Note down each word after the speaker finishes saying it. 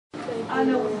I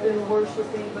know we've been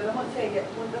worshiping, but I'm going to tell you,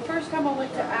 when the first time I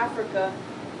went to Africa,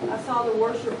 I saw the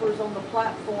worshipers on the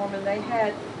platform, and they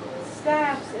had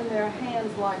staffs in their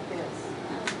hands like this.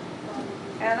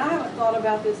 And I haven't thought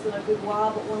about this in a good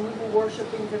while, but when we were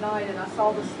worshiping tonight and I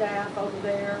saw the staff over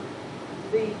there,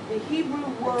 the Hebrew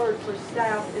word for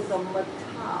staff is a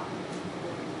matah.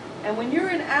 And when you're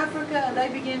in Africa and they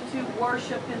begin to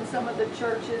worship in some of the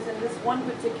churches, and this one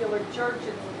particular church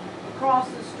is across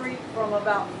the street from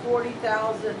about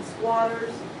 40,000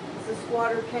 squatters. It's a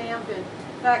squatter camp. And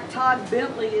in fact, Todd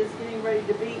Bentley is getting ready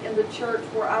to be in the church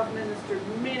where I've ministered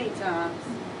many times.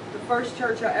 The first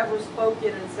church I ever spoke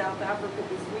in South Africa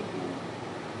this weekend.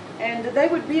 And they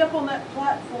would be up on that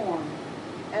platform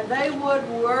and they would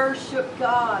worship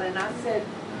God. And I said,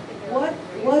 what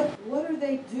are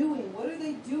they doing? What are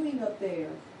they doing up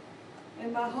there?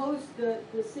 And my host,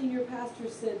 the senior pastor,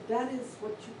 said, that is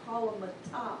what you call a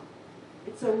matah.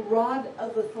 It's a rod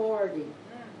of authority.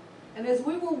 And as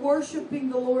we were worshiping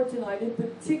the Lord tonight, in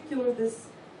particular this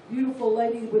beautiful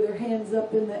lady with her hands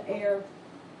up in the air,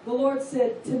 the Lord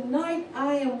said, tonight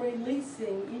I am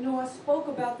releasing. You know, I spoke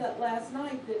about that last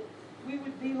night, that we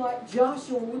would be like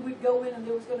Joshua. We would go in and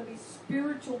there was going to be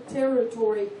spiritual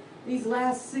territory these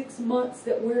last 6 months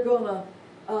that we're going to,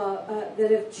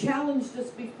 that have challenged us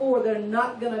before. They're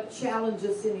not going to challenge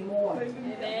us anymore.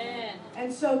 Amen.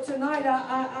 And so tonight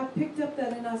I picked up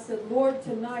that and I said, Lord,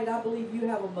 tonight I believe you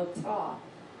have a matah,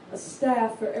 a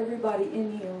staff for everybody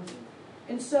in here.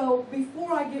 And so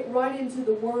before I get right into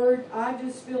the word, I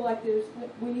just feel like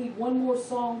we need one more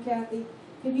song. Kathy,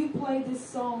 can you play this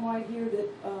song right here that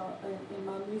in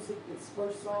my music, this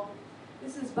first song?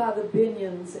 This is by the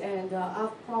Binions, and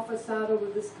I've prophesied over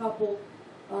this couple,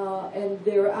 and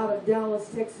they're out of Dallas,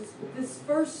 Texas. But this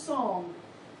first song,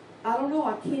 I don't know,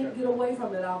 I can't get away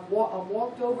from it. I've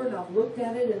walked over and I've looked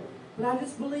at it, but I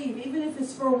just believe, even if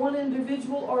it's for one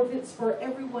individual or if it's for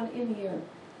everyone in here,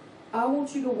 I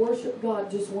want you to worship God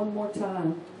just one more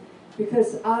time.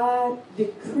 Because I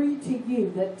decree to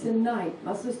you that tonight,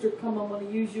 my sister, come, I'm going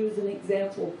to use you as an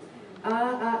example.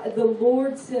 The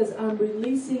Lord says, I'm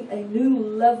releasing a new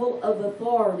level of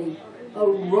authority, a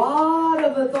rod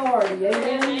of authority.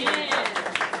 Amen?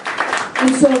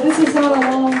 And so this is not a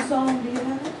long song. Do you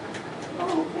have it?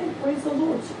 Oh, okay. Praise the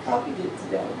Lord. She copied it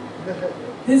today.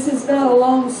 This is not a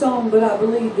long song, but I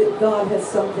believe that God has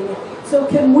something. So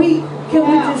can we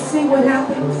just see what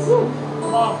happens?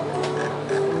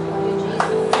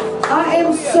 I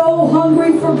am so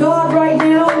hungry for God right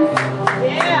now.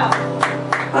 Yeah.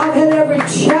 I've had every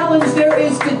challenge there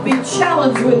is to be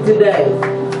challenged with today.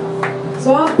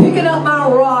 So I'm picking up my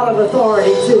rod of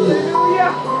authority too.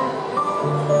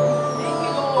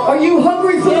 Are you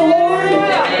hungry for the Lord?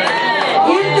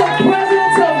 In the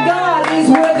presence of God is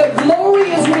where the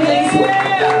glory is released.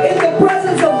 In the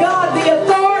presence of God, the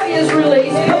authority is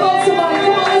released. Come on, somebody.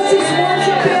 Come on, let's just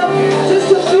worship Him.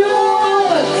 Just a few more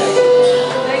moments.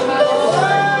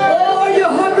 Oh, are you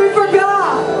hungry for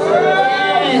God?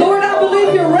 Lord, I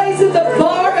believe you're raising the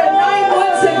bar tonight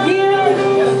once again.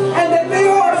 And that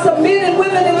there are some men and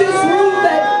women in this room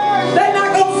that they're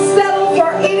not going to settle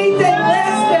for anything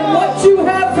less than what you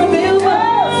have from Him.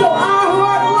 So our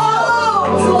heart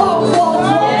longs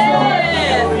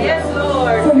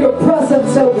for your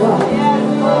presence, oh God.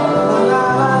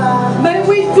 May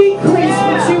we decrease,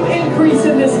 but you increase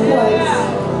in this place.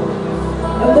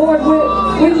 And Lord,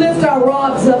 we lift our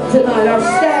rods up tonight, our